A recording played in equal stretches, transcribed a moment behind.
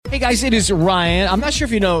Hey guys, it is Ryan. I'm not sure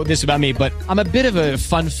if you know this about me, but I'm a bit of a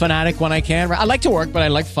fun fanatic when I can. I like to work, but I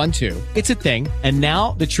like fun too. It's a thing. And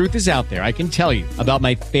now the truth is out there. I can tell you about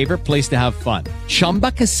my favorite place to have fun.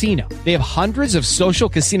 Chumba Casino. They have hundreds of social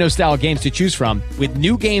casino style games to choose from with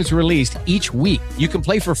new games released each week. You can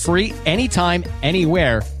play for free anytime,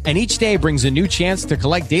 anywhere. And each day brings a new chance to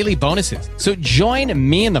collect daily bonuses. So join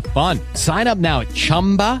me in the fun. Sign up now at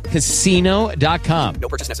ChumbaCasino.com. No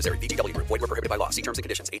purchase necessary. VGW Group. Void where prohibited by law. See terms and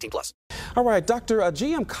conditions. 18+. All right, Dr.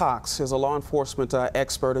 G.M. Cox is a law enforcement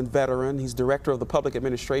expert and veteran. He's director of the Public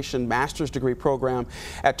Administration Master's Degree Program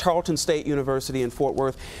at Tarleton State University in Fort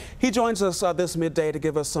Worth. He joins us this midday to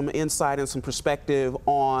give us some insight and some perspective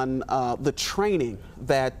on the training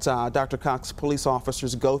that Dr. Cox police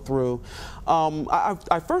officers go through.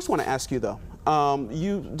 I first want to ask you, though,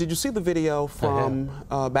 did you see the video from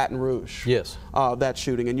Baton Rouge? Yes. That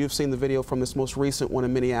shooting, and you've seen the video from this most recent one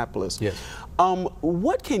in Minneapolis. Yes.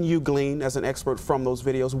 What can you glean as an expert from those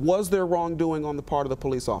videos? Was there wrongdoing on the part of the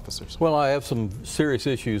police officers? Well, I have some serious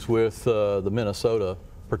issues with the Minnesota,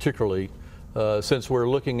 particularly since we're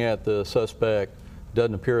looking at the suspect.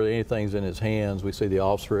 Doesn't appear that anything's in his hands. We see the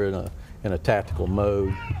officer in a tactical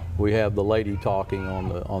mode. We have the lady talking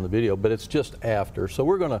on the video, but it's just after. So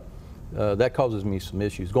we're going to. That causes me some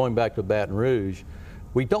issues. Going back to Baton Rouge,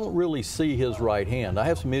 we don't really see his right hand. I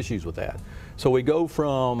have some issues with that. So we go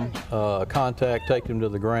from contact, take him to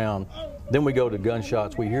the ground, then we go to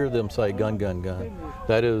gunshots. We hear them say gun, gun, gun.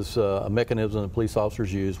 That is a mechanism that police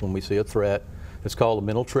officers use when we see a threat. It's called a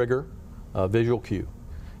mental trigger, visual cue.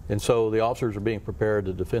 And so the officers are being prepared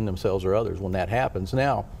to defend themselves or others when that happens.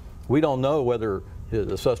 Now, we don't know whether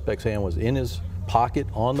the suspect's hand was in his pocket,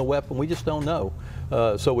 on the weapon. We just don't know.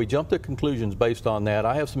 So we jump to conclusions based on that.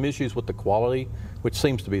 I have some issues with the quality, which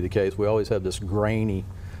seems to be the case. We always have this grainy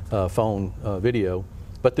phone video.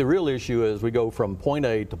 But the real issue is we go from point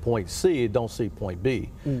A to point C, don't see point B.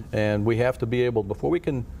 And we have to be able, before we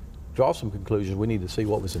can draw some conclusions, we need to see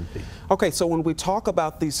what was in B. Okay, so when we talk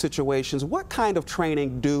about these situations, what kind of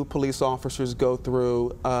training do police officers go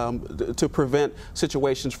through to prevent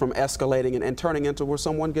situations from escalating and turning into where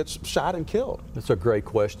someone gets shot and killed? That's a great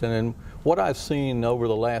question. And what I've seen over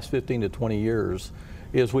the last 15 to 20 years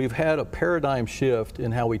is we've had a paradigm shift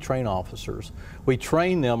in how we train officers. We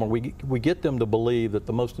train them, or we get them to believe that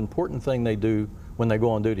the most important thing they do when they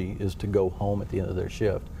go on duty is to go home at the end of their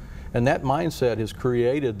shift. And that mindset has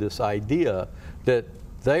created this idea that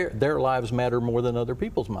their lives matter more than other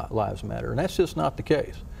people's lives matter. And that's just not the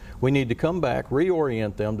case. We need to come back,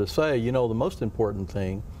 reorient them to say, you know, the most important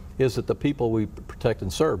thing is that the people we protect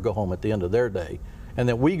and serve go home at the end of their day, and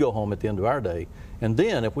that we go home at the end of our day. And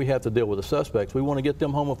then if we have to deal with the suspects, we want to get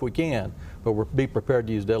them home if we can, but be prepared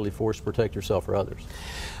to use deadly force to protect yourself or others.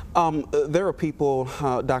 There are people,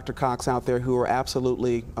 Dr. Cox, out there who are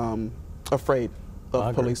absolutely afraid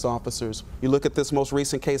of police officers. You look at this most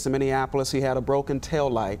recent case in Minneapolis, he had a broken tail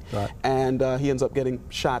light, and he ends up getting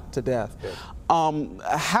shot to death.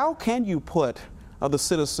 How can you put the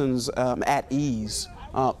citizens at ease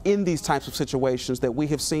in these types of situations that we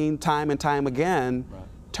have seen time and time again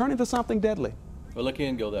turn into something deadly? Well, it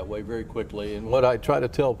can go that way very quickly. And what I try to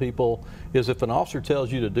tell people is if an officer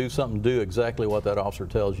tells you to do something, do exactly what that officer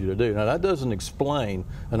tells you to do. Now, that doesn't explain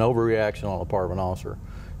an overreaction on the part of an officer.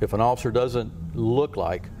 If an officer doesn't look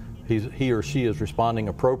like he or she is responding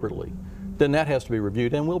appropriately, then that has to be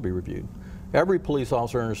reviewed and will be reviewed. Every police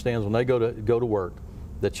officer understands when they go to work,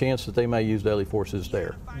 the chance that they may use deadly force is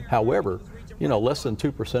there. However, you know, less than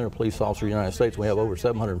 2% of police officers in the United States, we have over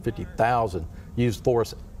 750,000 used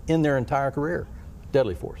force in their entire career,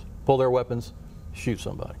 deadly force. Pull their weapons, shoot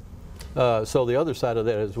somebody. So the other side of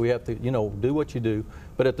that is we have to, you know, do what you do,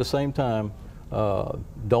 but at the same time,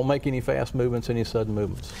 don't make any fast movements, any sudden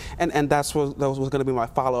movements. And that was going to be my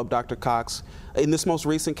follow-up, Dr. Cox. In this most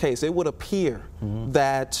recent case, it would appear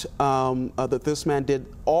that that this man did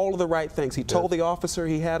all of the right things. He told the officer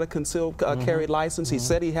he had a concealed carry license. He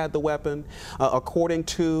said he had the weapon. According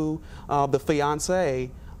to the fiancée,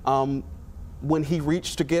 when he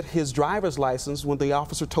reached to get his driver's license, when the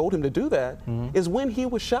officer told him to do that, is when he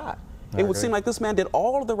was shot. It would seem like this man did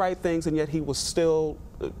all of the right things, and yet he was still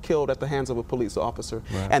killed at the hands of a police officer.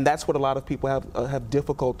 And that's what a lot of people have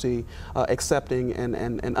difficulty accepting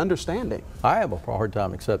and understanding. I have a hard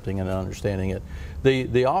time accepting and understanding it.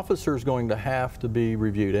 The officer is going to have to be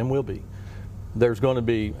reviewed, and will be. There's going to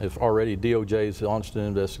be, if already DOJ's launched an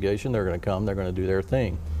investigation, they're going to come, they're going to do their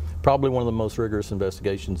thing. Probably one of the most rigorous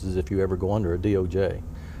investigations is if you ever go under a DOJ.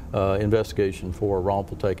 Investigation for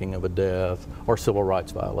wrongful taking of a death or civil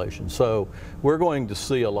rights violation. So we're going to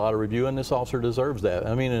see a lot of review, and this officer deserves that.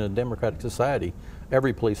 I mean, in a democratic society,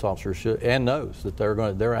 every police officer should and knows that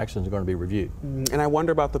their actions are going to be reviewed. And I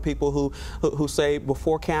wonder about the people who say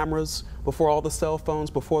before cameras, before all the cell phones,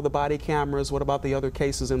 before the body cameras, what about the other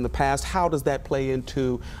cases in the past? How does that play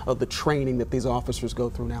into the training that these officers go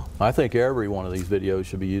through now? I think every one of these videos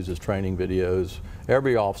should be used as training videos.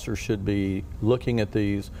 Every officer should be looking at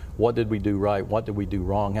these. What did we do right? What did we do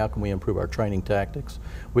wrong? How can we improve our training tactics?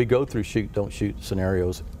 We go through shoot, don't shoot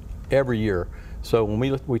scenarios every year. So when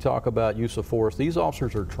we talk about use of force, these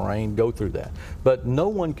officers are trained, go through that. But no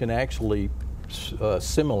one can actually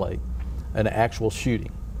simulate an actual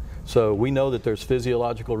shooting. So we know that there's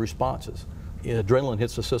physiological responses. Adrenaline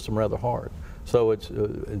hits the system rather hard. So it's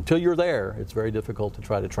until you're there, it's very difficult to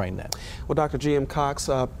try to train that. Well, Dr. G.M. Cox,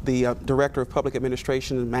 the Director of Public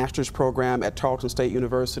Administration and Master's Program at Tarleton State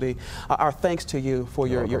University, our thanks to you for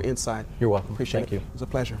your insight. You're welcome. Appreciate Thank it. you. It was a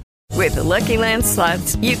pleasure. With the Lucky Land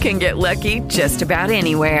Slots, you can get lucky just about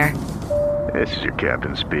anywhere. This is your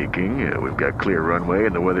captain speaking. We've got clear runway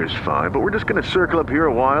and the weather's fine, but we're just going to circle up here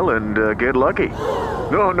a while and get lucky.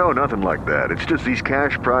 No, nothing like that. It's just these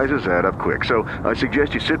cash prizes add up quick. So I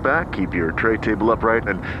suggest you sit back, keep your tray table upright,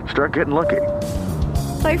 and start getting lucky.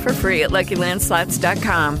 Play for free at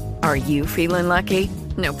LuckyLandSlots.com. Are you feeling lucky?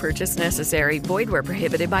 No purchase necessary. Void where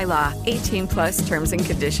prohibited by law. 18+ terms and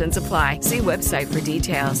conditions apply. See website for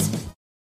details.